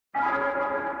Hey,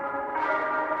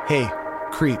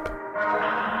 creep.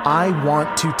 I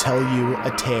want to tell you a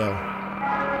tale,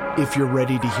 if you're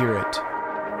ready to hear it.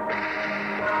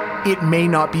 It may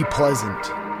not be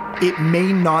pleasant. It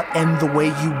may not end the way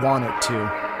you want it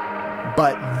to.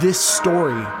 But this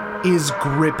story is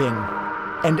gripping,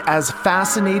 and as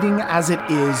fascinating as it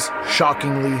is,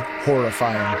 shockingly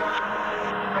horrifying.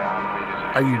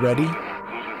 Are you ready?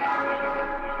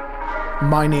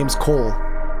 My name's Cole,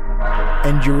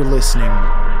 and you're listening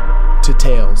to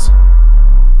Tales.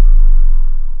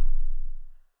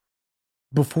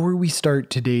 Before we start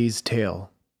today's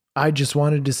tale, I just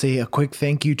wanted to say a quick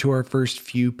thank you to our first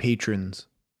few patrons.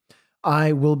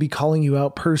 I will be calling you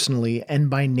out personally and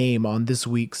by name on this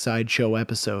week's Sideshow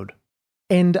episode.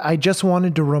 And I just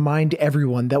wanted to remind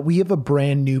everyone that we have a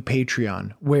brand new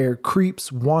Patreon where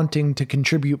creeps wanting to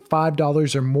contribute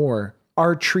 $5 or more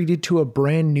are treated to a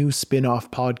brand new spin-off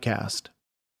podcast.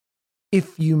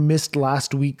 If you missed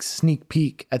last week's sneak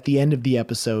peek at the end of the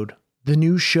episode, the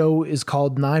new show is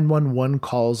called 911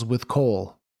 Calls with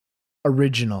Cole.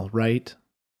 Original, right?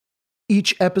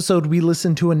 Each episode we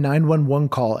listen to a 911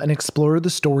 call and explore the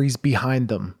stories behind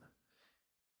them.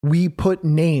 We put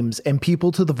names and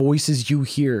people to the voices you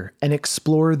hear and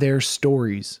explore their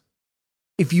stories.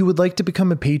 If you would like to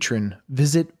become a patron,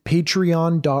 visit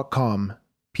patreon.com,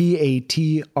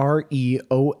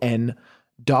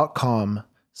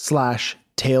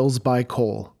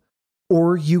 patreon.com/talesbycole.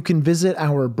 Or you can visit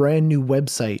our brand new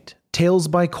website,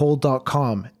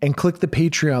 talesbycole.com, and click the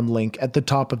Patreon link at the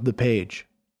top of the page.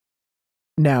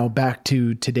 Now back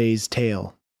to today's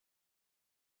tale.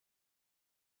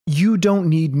 You don't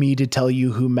need me to tell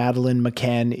you who Madeleine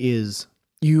McCann is.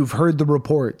 You've heard the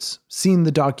reports, seen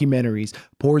the documentaries,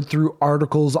 poured through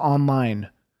articles online.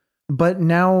 But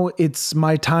now it's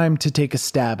my time to take a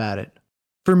stab at it.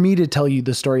 For me to tell you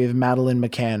the story of Madeleine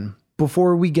McCann,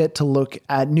 before we get to look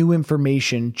at new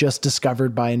information just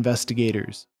discovered by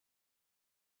investigators.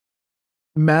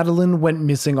 Madeleine went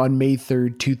missing on May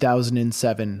 3rd,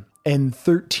 2007, and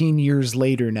 13 years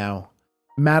later now,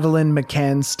 Madeleine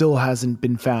McCann still hasn't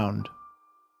been found.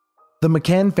 The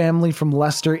McCann family from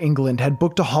Leicester, England had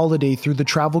booked a holiday through the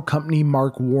travel company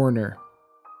Mark Warner.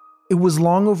 It was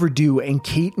long overdue, and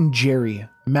Kate and Jerry,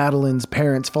 Madeleine's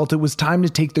parents, felt it was time to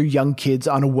take their young kids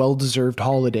on a well-deserved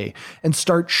holiday and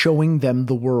start showing them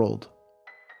the world.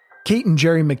 Kate and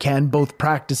Jerry McCann, both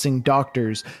practicing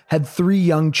doctors, had 3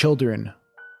 young children,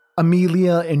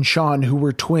 Amelia and Sean, who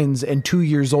were twins and 2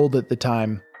 years old at the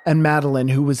time, and Madeleine,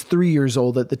 who was 3 years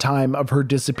old at the time of her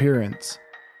disappearance.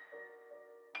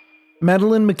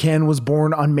 Madeleine McCann was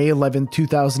born on May 11,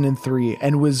 2003,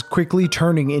 and was quickly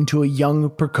turning into a young,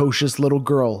 precocious little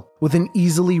girl with an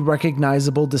easily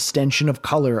recognizable distension of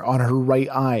color on her right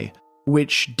eye,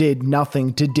 which did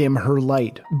nothing to dim her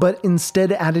light, but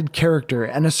instead added character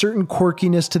and a certain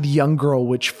quirkiness to the young girl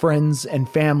which friends and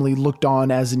family looked on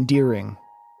as endearing.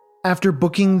 After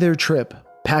booking their trip,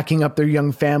 packing up their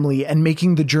young family, and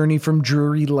making the journey from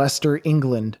dreary Leicester,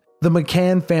 England, the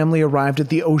McCann family arrived at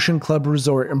the Ocean Club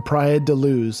Resort in Praia da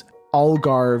Luz,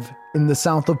 Algarve, in the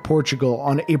south of Portugal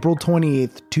on April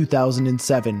 28,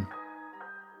 2007.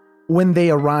 When they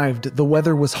arrived, the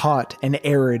weather was hot and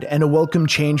arid, and a welcome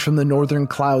change from the northern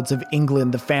clouds of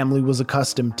England the family was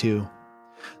accustomed to.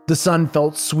 The sun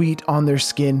felt sweet on their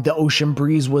skin, the ocean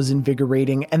breeze was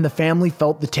invigorating, and the family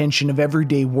felt the tension of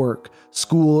everyday work,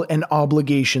 school, and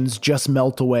obligations just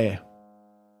melt away.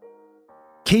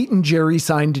 Kate and Jerry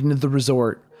signed into the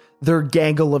resort, their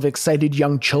gaggle of excited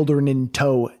young children in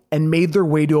tow, and made their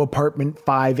way to apartment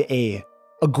 5A,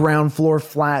 a ground floor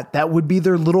flat that would be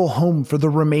their little home for the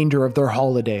remainder of their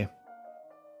holiday.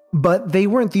 But they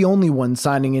weren't the only ones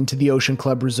signing into the Ocean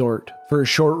Club Resort for a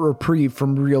short reprieve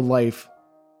from real life.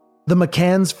 The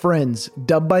McCann's friends,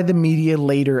 dubbed by the media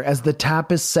later as the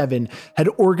Tapas 7, had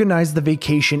organized the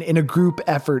vacation in a group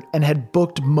effort and had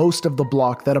booked most of the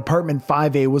block that apartment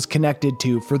 5A was connected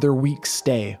to for their week's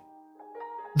stay.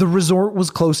 The resort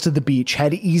was close to the beach,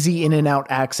 had easy in and out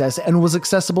access, and was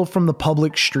accessible from the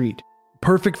public street,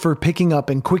 perfect for picking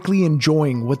up and quickly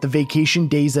enjoying what the vacation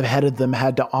days ahead of them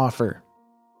had to offer.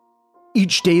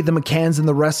 Each day, the McCanns and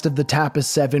the rest of the Tapas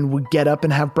 7 would get up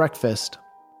and have breakfast.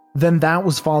 Then that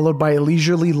was followed by a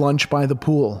leisurely lunch by the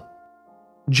pool.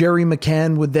 Jerry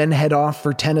McCann would then head off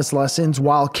for tennis lessons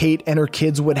while Kate and her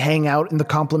kids would hang out in the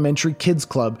complimentary kids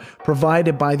club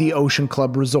provided by the Ocean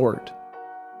Club Resort.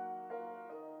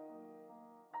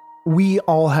 We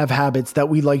all have habits that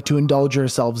we like to indulge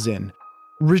ourselves in,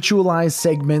 ritualized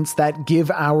segments that give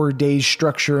our days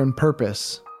structure and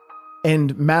purpose.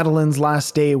 And Madeleine's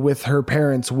last day with her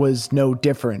parents was no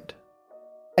different.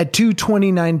 At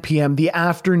 2:29 p.m., the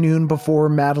afternoon before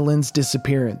Madeline's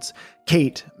disappearance,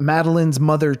 Kate, Madeline's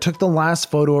mother, took the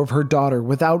last photo of her daughter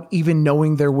without even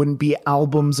knowing there wouldn't be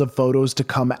albums of photos to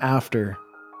come after.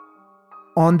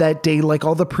 On that day, like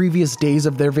all the previous days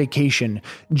of their vacation,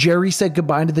 Jerry said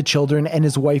goodbye to the children and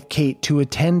his wife Kate to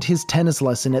attend his tennis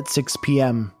lesson at 6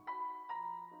 p.m.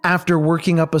 After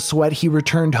working up a sweat, he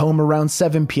returned home around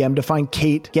 7 p.m. to find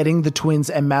Kate getting the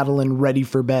twins and Madeline ready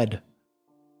for bed.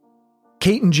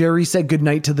 Kate and Jerry said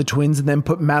goodnight to the twins and then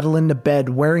put Madeline to bed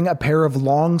wearing a pair of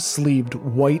long-sleeved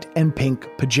white and pink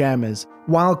pajamas,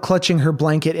 while clutching her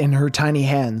blanket in her tiny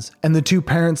hands, and the two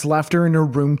parents left her in her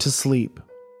room to sleep.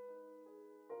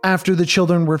 After the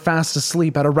children were fast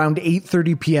asleep at around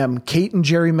 8:30 p.m., Kate and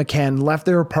Jerry McCann left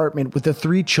their apartment with the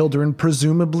three children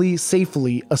presumably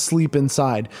safely asleep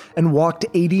inside and walked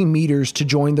 80 meters to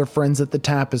join their friends at the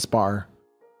tapas bar.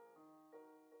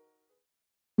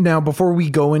 Now, before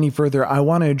we go any further, I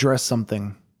want to address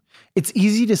something. It's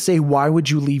easy to say, why would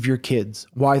you leave your kids?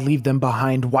 Why leave them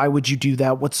behind? Why would you do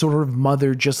that? What sort of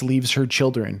mother just leaves her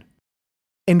children?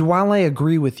 And while I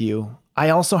agree with you, I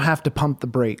also have to pump the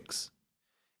brakes.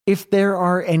 If there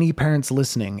are any parents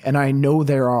listening, and I know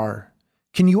there are,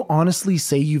 can you honestly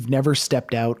say you've never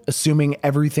stepped out, assuming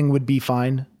everything would be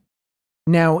fine?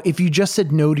 Now, if you just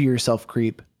said no to yourself,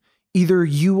 creep, either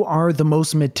you are the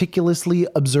most meticulously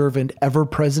observant,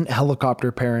 ever-present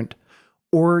helicopter parent,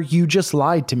 or you just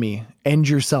lied to me and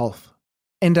yourself.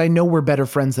 And I know we're better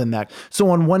friends than that. So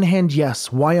on one hand, yes,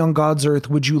 why on God's earth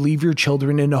would you leave your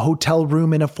children in a hotel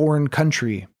room in a foreign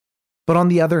country? But on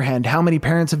the other hand, how many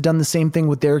parents have done the same thing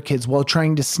with their kids while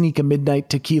trying to sneak a midnight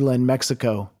tequila in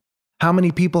Mexico? How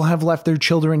many people have left their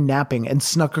children napping and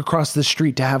snuck across the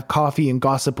street to have coffee and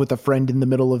gossip with a friend in the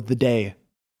middle of the day?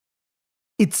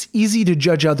 It's easy to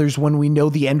judge others when we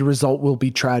know the end result will be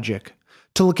tragic,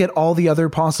 to look at all the other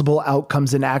possible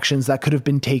outcomes and actions that could have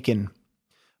been taken.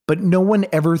 But no one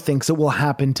ever thinks it will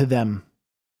happen to them.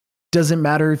 Doesn't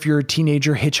matter if you're a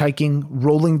teenager hitchhiking,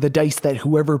 rolling the dice that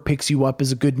whoever picks you up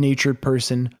is a good-natured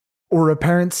person, or a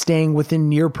parent staying within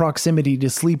near proximity to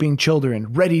sleeping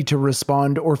children, ready to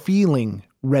respond or feeling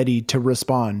ready to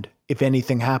respond if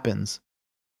anything happens.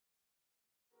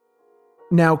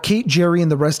 Now, Kate, Jerry, and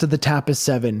the rest of the Tapas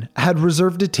 7 had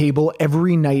reserved a table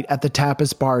every night at the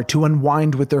Tapas bar to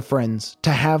unwind with their friends,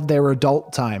 to have their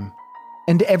adult time.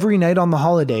 And every night on the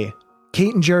holiday,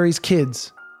 Kate and Jerry's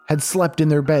kids had slept in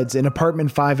their beds in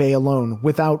apartment 5A alone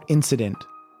without incident.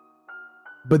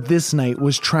 But this night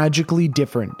was tragically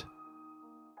different.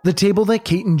 The table that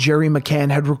Kate and Jerry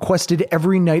McCann had requested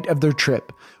every night of their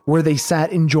trip, where they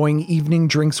sat enjoying evening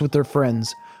drinks with their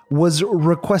friends, was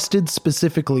requested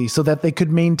specifically so that they could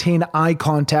maintain eye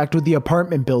contact with the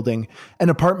apartment building and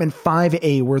apartment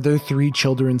 5A where their three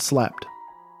children slept.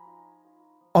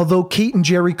 Although Kate and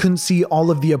Jerry couldn't see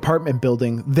all of the apartment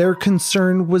building, their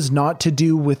concern was not to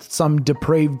do with some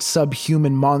depraved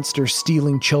subhuman monster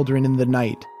stealing children in the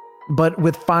night, but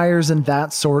with fires and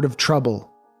that sort of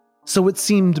trouble. So it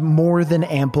seemed more than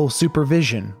ample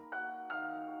supervision.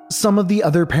 Some of the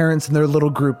other parents in their little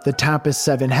group, the Tapas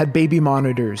 7, had baby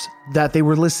monitors that they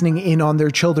were listening in on their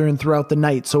children throughout the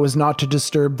night so as not to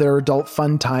disturb their adult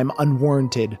fun time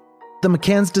unwarranted. The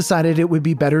McCanns decided it would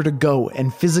be better to go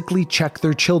and physically check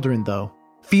their children, though,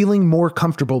 feeling more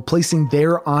comfortable placing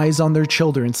their eyes on their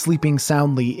children sleeping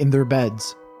soundly in their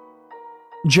beds.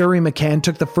 Jerry McCann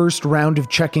took the first round of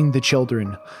checking the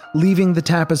children, leaving the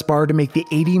Tapas bar to make the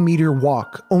 80-meter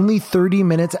walk only 30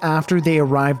 minutes after they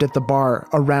arrived at the bar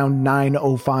around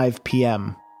 9:05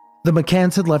 p.m. The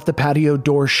McCanns had left the patio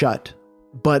door shut,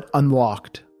 but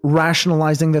unlocked,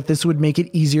 rationalizing that this would make it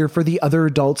easier for the other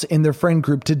adults in their friend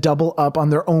group to double up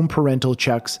on their own parental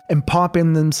checks and pop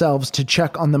in themselves to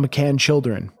check on the McCann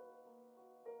children.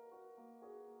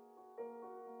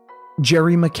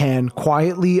 Jerry McCann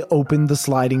quietly opened the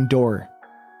sliding door.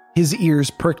 His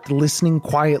ears pricked, listening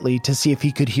quietly to see if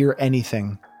he could hear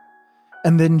anything.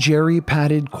 And then Jerry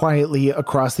padded quietly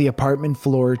across the apartment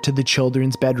floor to the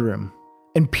children's bedroom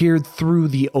and peered through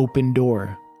the open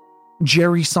door.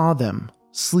 Jerry saw them,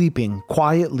 sleeping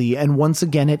quietly and once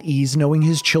again at ease, knowing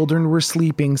his children were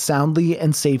sleeping soundly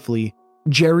and safely.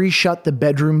 Jerry shut the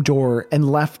bedroom door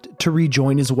and left to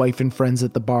rejoin his wife and friends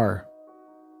at the bar.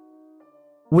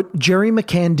 What Jerry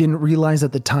McCann didn't realize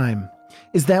at the time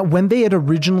is that when they had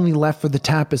originally left for the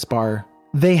Tapas bar,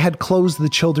 they had closed the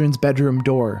children's bedroom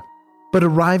door. But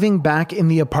arriving back in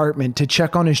the apartment to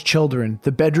check on his children,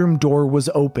 the bedroom door was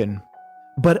open.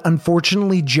 But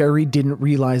unfortunately, Jerry didn't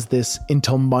realize this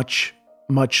until much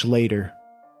later.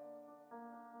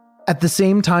 At the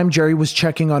same time Jerry was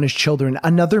checking on his children,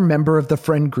 another member of the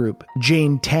friend group,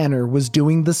 Jane Tanner, was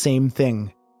doing the same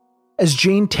thing. As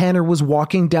Jane Tanner was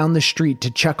walking down the street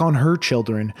to check on her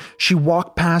children, she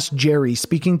walked past Jerry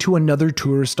speaking to another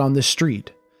tourist on the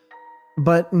street.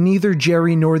 But neither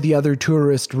Jerry nor the other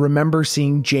tourist remember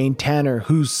seeing Jane Tanner,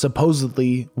 who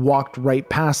supposedly walked right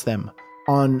past them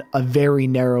on a very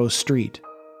narrow street.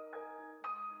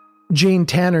 Jane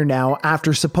Tanner now,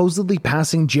 after supposedly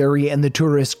passing Jerry and the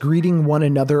tourist greeting one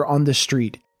another on the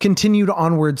street, continued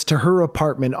onwards to her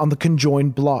apartment on the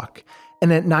conjoined block,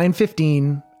 and at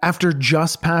 9:15, after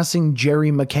just passing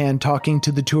Jerry McCann talking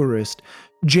to the tourist,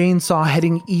 Jane saw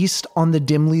heading east on the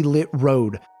dimly lit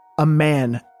road a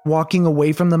man walking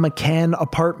away from the McCann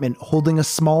apartment holding a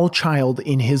small child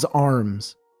in his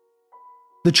arms.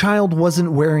 The child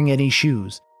wasn't wearing any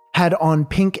shoes, had on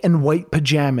pink and white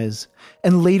pajamas,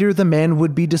 and later the man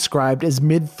would be described as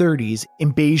mid-30s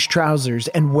in beige trousers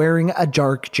and wearing a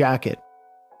dark jacket.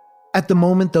 At the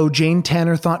moment though, Jane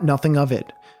Tanner thought nothing of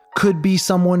it. Could be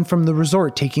someone from the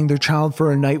resort taking their child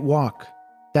for a night walk.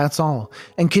 That's all,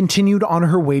 and continued on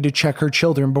her way to check her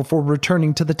children before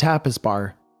returning to the tapas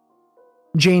bar.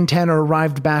 Jane Tanner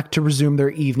arrived back to resume their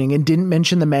evening and didn't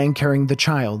mention the man carrying the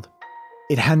child.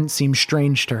 It hadn't seemed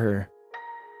strange to her.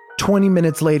 20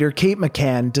 minutes later, Kate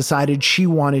McCann decided she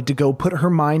wanted to go put her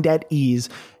mind at ease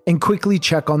and quickly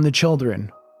check on the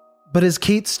children. But as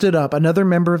Kate stood up, another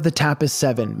member of the Tapas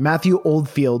 7, Matthew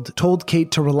Oldfield, told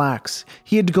Kate to relax.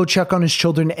 He had to go check on his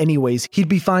children anyways. He'd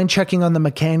be fine checking on the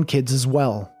McCann kids as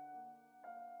well.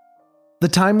 The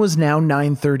time was now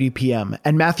 9:30 p.m.,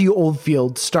 and Matthew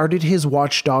Oldfield started his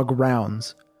watchdog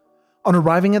rounds. On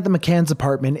arriving at the McCann's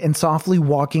apartment and softly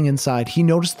walking inside, he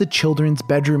noticed the children's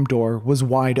bedroom door was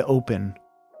wide open.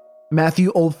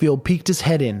 Matthew Oldfield peeked his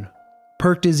head in,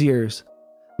 perked his ears,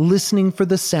 listening for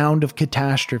the sound of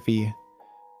catastrophe,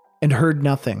 and heard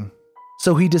nothing.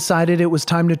 So he decided it was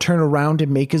time to turn around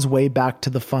and make his way back to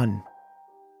the fun.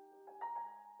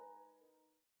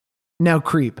 Now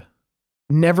creep.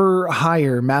 Never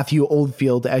hire Matthew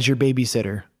Oldfield as your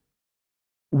babysitter.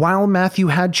 While Matthew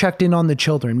had checked in on the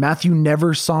children, Matthew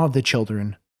never saw the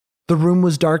children. The room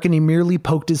was dark and he merely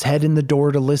poked his head in the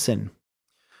door to listen.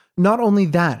 Not only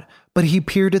that, but he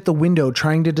peered at the window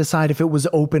trying to decide if it was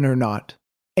open or not,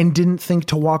 and didn't think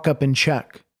to walk up and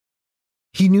check.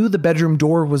 He knew the bedroom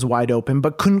door was wide open,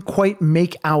 but couldn't quite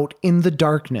make out in the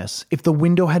darkness if the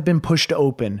window had been pushed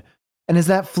open, and as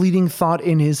that fleeting thought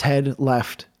in his head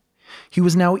left, he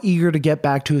was now eager to get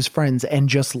back to his friends and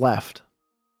just left.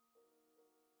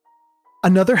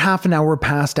 Another half an hour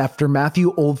passed after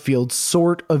Matthew Oldfield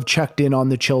sort of checked in on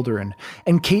the children,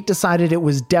 and Kate decided it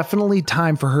was definitely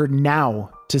time for her now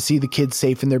to see the kids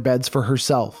safe in their beds for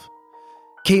herself.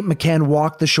 Kate McCann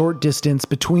walked the short distance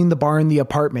between the bar and the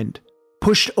apartment,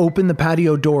 pushed open the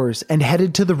patio doors, and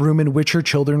headed to the room in which her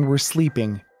children were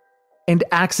sleeping, and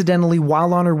accidentally,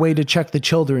 while on her way to check the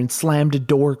children, slammed a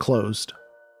door closed.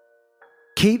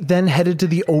 Kate then headed to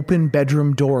the open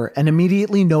bedroom door and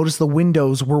immediately noticed the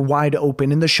windows were wide open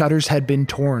and the shutters had been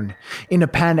torn. In a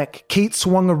panic, Kate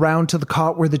swung around to the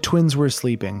cot where the twins were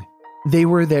sleeping. They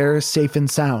were there, safe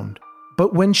and sound.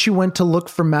 But when she went to look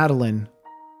for Madeline,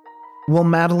 well,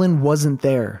 Madeline wasn't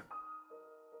there.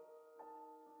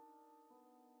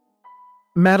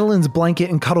 Madeline's blanket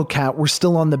and cuddle cat were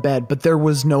still on the bed, but there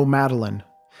was no Madeline.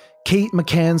 Kate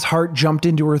McCann's heart jumped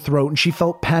into her throat and she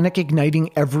felt panic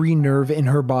igniting every nerve in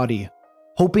her body.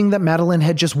 Hoping that Madeline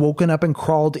had just woken up and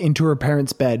crawled into her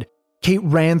parents' bed, Kate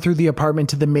ran through the apartment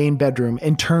to the main bedroom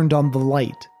and turned on the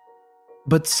light.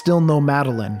 But still no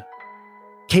Madeline.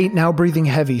 Kate, now breathing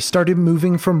heavy, started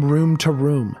moving from room to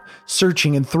room,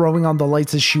 searching and throwing on the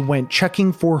lights as she went,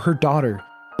 checking for her daughter.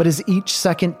 But as each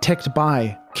second ticked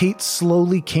by, Kate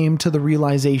slowly came to the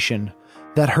realization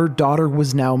that her daughter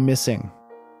was now missing.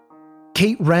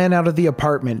 Kate ran out of the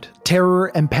apartment, terror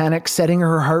and panic setting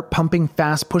her heart pumping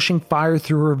fast, pushing fire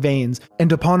through her veins,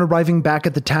 and upon arriving back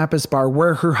at the tapas bar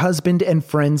where her husband and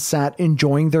friends sat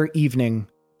enjoying their evening,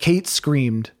 Kate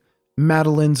screamed,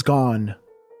 "Madeline's gone.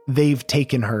 They've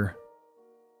taken her."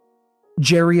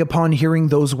 Jerry, upon hearing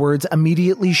those words,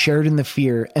 immediately shared in the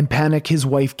fear and panic his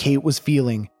wife Kate was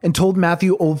feeling, and told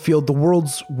Matthew Oldfield, the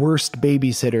world's worst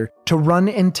babysitter, to run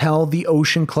and tell the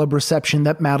Ocean Club reception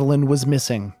that Madeline was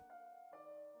missing.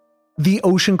 The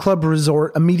Ocean Club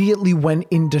resort immediately went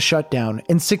into shutdown,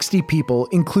 and 60 people,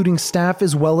 including staff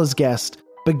as well as guests,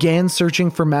 began searching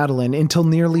for Madeline until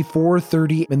nearly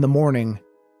 4:30 in the morning.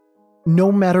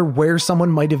 No matter where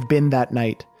someone might have been that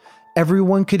night,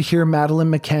 everyone could hear Madeline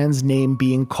McCann's name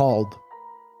being called.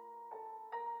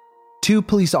 2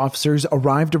 police officers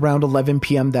arrived around 11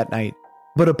 p.m. that night,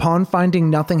 but upon finding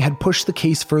nothing had pushed the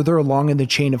case further along in the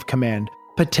chain of command,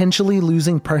 potentially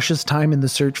losing precious time in the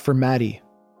search for Maddie.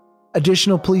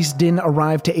 Additional police didn't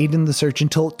arrive to aid in the search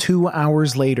until 2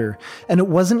 hours later, and it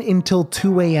wasn't until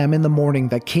 2 a.m. in the morning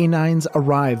that canines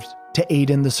arrived to aid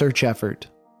in the search effort.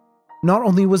 Not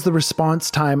only was the response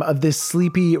time of this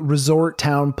sleepy resort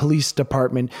town police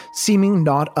department seeming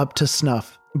not up to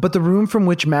snuff, but the room from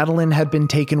which Madeleine had been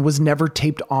taken was never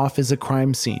taped off as a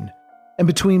crime scene. And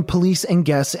between police and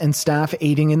guests and staff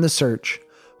aiding in the search,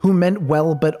 who meant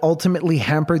well but ultimately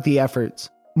hampered the efforts,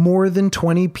 more than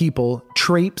 20 people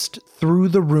traipsed through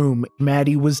the room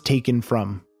Maddie was taken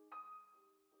from.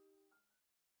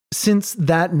 Since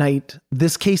that night,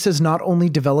 this case has not only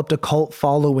developed a cult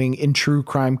following in true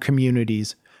crime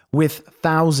communities, with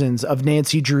thousands of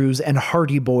Nancy Drews and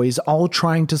Hardy Boys all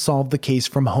trying to solve the case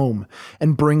from home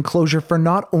and bring closure for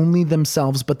not only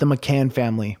themselves but the McCann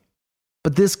family.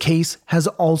 But this case has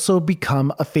also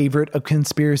become a favorite of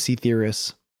conspiracy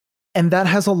theorists. And that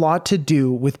has a lot to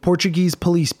do with Portuguese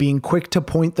police being quick to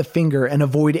point the finger and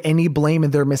avoid any blame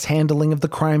in their mishandling of the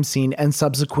crime scene and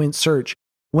subsequent search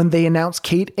when they announced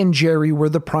Kate and Jerry were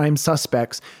the prime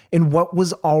suspects in what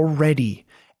was already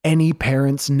any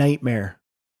parent's nightmare.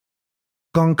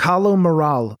 Goncalo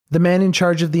Moral, the man in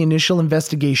charge of the initial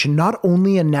investigation, not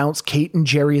only announced Kate and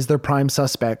Jerry as their prime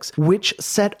suspects, which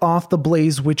set off the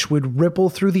blaze which would ripple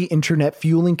through the internet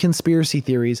fueling conspiracy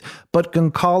theories, but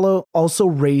Goncalo also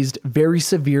raised very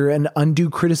severe and undue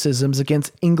criticisms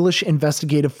against English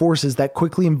investigative forces that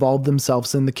quickly involved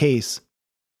themselves in the case.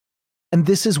 And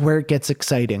this is where it gets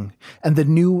exciting, and the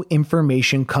new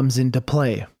information comes into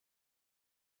play.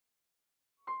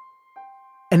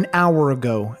 An hour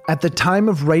ago, at the time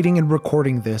of writing and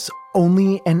recording this,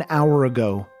 only an hour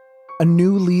ago, a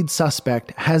new lead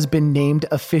suspect has been named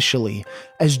officially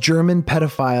as German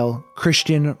pedophile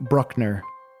Christian Bruckner.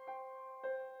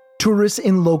 Tourists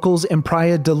in locals in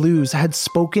Praia da Luz had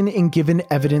spoken and given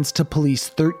evidence to police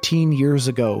 13 years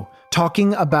ago,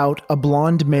 talking about a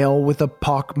blonde male with a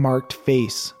pock-marked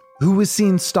face, who was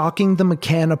seen stalking the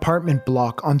McCann apartment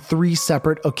block on 3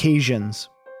 separate occasions.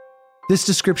 This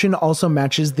description also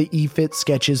matches the EFIT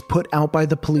sketches put out by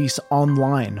the police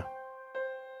online.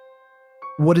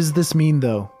 What does this mean,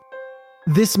 though?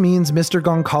 This means Mr.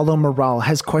 Goncalo Moral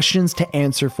has questions to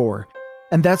answer for,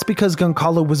 and that's because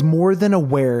Goncalo was more than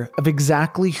aware of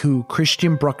exactly who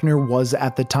Christian Bruckner was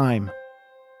at the time.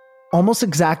 Almost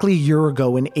exactly a year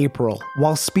ago in April,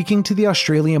 while speaking to the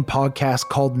Australian podcast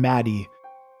called Maddie,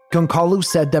 Goncalo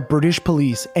said that British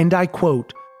police, and I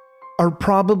quote, are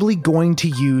probably going to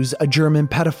use a German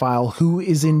pedophile who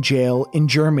is in jail in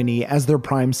Germany as their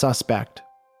prime suspect.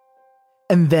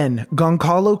 And then,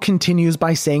 Goncalo continues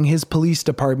by saying his police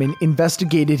department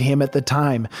investigated him at the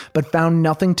time, but found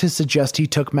nothing to suggest he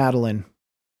took Madeleine.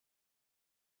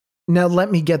 Now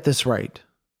let me get this right.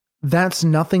 That's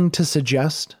nothing to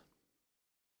suggest?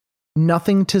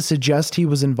 Nothing to suggest he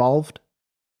was involved?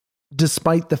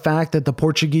 Despite the fact that the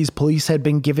Portuguese police had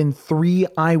been given 3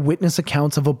 eyewitness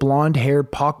accounts of a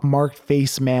blonde-haired, pock-marked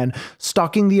face man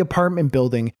stalking the apartment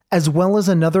building, as well as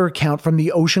another account from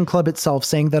the Ocean Club itself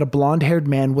saying that a blonde-haired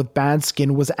man with bad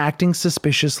skin was acting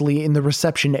suspiciously in the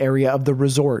reception area of the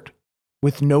resort,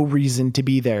 with no reason to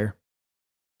be there.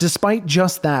 Despite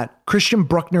just that, Christian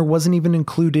Bruckner wasn't even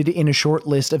included in a short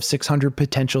list of 600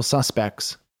 potential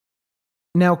suspects.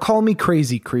 Now call me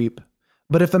crazy creep,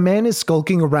 but if a man is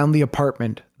skulking around the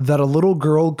apartment that a little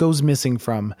girl goes missing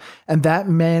from, and that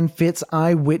man fits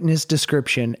eyewitness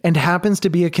description and happens to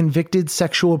be a convicted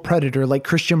sexual predator like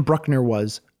Christian Bruckner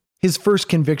was, his first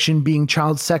conviction being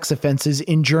child sex offenses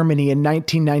in Germany in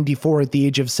 1994 at the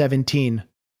age of 17.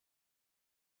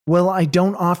 Well, I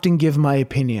don't often give my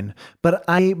opinion, but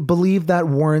I believe that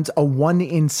warrants a 1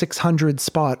 in 600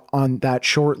 spot on that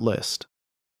short list.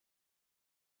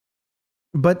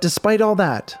 But despite all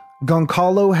that,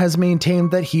 Goncalo has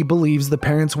maintained that he believes the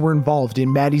parents were involved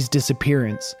in Maddie's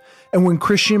disappearance, and when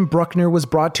Christian Bruckner was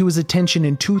brought to his attention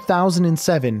in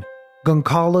 2007,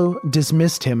 Goncalo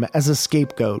dismissed him as a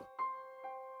scapegoat.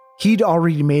 He'd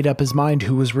already made up his mind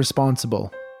who was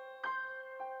responsible.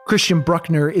 Christian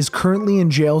Bruckner is currently in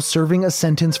jail serving a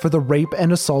sentence for the rape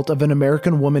and assault of an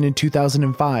American woman in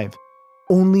 2005,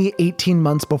 only 18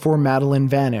 months before Madeleine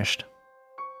vanished.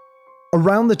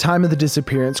 Around the time of the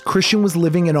disappearance, Christian was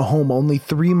living in a home only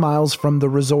 3 miles from the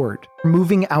resort,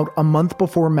 moving out a month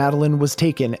before Madeleine was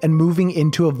taken and moving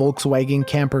into a Volkswagen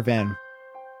camper van.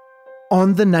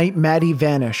 On the night Maddie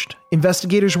vanished,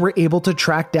 investigators were able to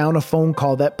track down a phone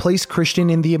call that placed Christian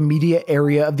in the immediate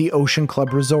area of the Ocean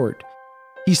Club Resort.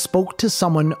 He spoke to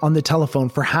someone on the telephone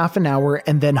for half an hour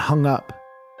and then hung up.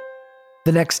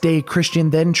 The next day,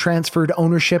 Christian then transferred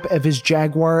ownership of his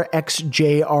Jaguar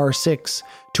XJR6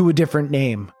 to a different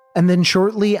name, and then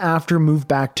shortly after moved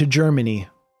back to Germany.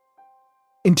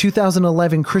 In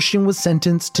 2011, Christian was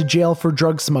sentenced to jail for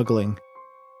drug smuggling.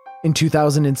 In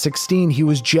 2016, he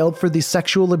was jailed for the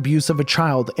sexual abuse of a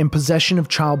child and possession of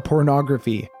child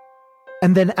pornography.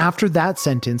 And then after that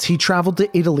sentence, he traveled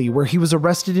to Italy, where he was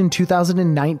arrested in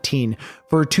 2019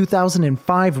 for a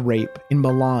 2005 rape in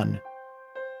Milan.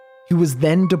 He was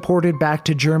then deported back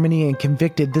to Germany and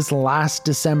convicted this last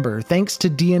December thanks to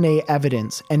DNA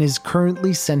evidence, and is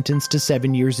currently sentenced to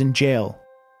 7 years in jail.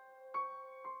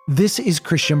 This is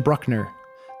Christian Bruckner,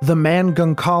 the man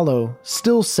Goncalo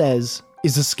still says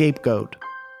is a scapegoat.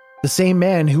 The same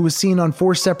man who was seen on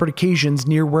 4 separate occasions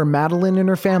near where Madeleine and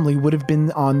her family would have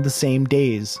been on the same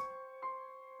days.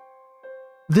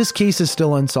 This case is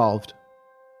still unsolved.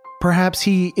 Perhaps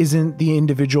he isn't the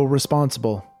individual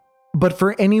responsible. But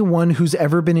for anyone who's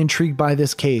ever been intrigued by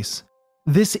this case,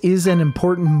 this is an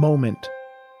important moment,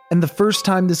 and the first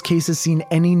time this case has seen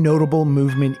any notable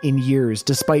movement in years,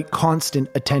 despite constant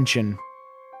attention.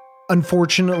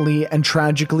 Unfortunately and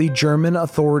tragically, German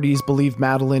authorities believe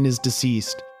Madeleine is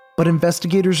deceased, but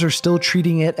investigators are still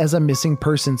treating it as a missing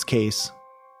persons case.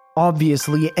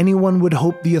 Obviously, anyone would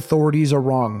hope the authorities are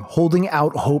wrong, holding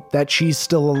out hope that she's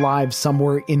still alive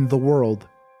somewhere in the world.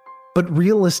 But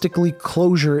realistically,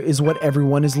 closure is what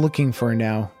everyone is looking for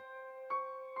now.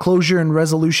 Closure and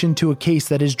resolution to a case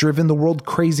that has driven the world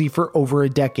crazy for over a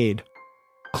decade.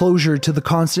 Closure to the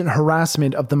constant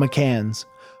harassment of the McCanns.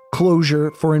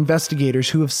 Closure for investigators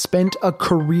who have spent a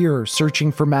career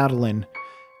searching for Madeleine.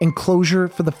 And closure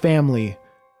for the family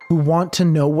who want to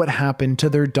know what happened to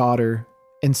their daughter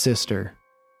and sister.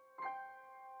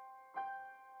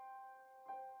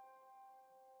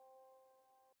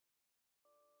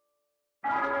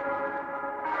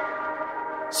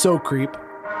 So, Creep,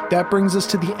 that brings us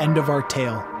to the end of our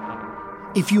tale.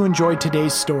 If you enjoyed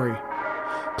today's story,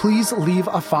 please leave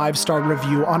a 5-star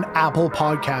review on Apple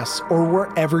Podcasts or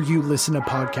wherever you listen to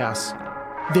podcasts.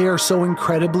 They are so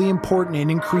incredibly important in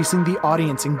increasing the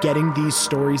audience and getting these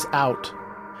stories out.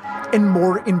 And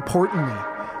more importantly,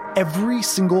 every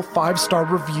single 5-star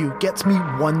review gets me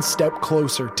one step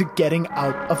closer to getting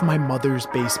out of my mother's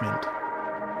basement.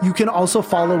 You can also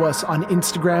follow us on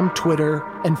Instagram, Twitter,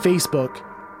 and Facebook,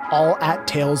 all at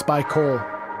Tales by Cole.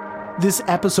 This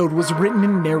episode was written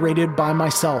and narrated by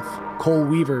myself, Cole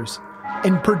Weavers,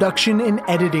 and production and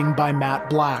editing by Matt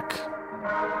Black.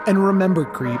 And remember,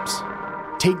 creeps,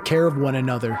 take care of one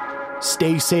another,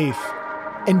 stay safe,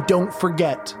 and don't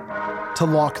forget to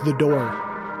lock the door.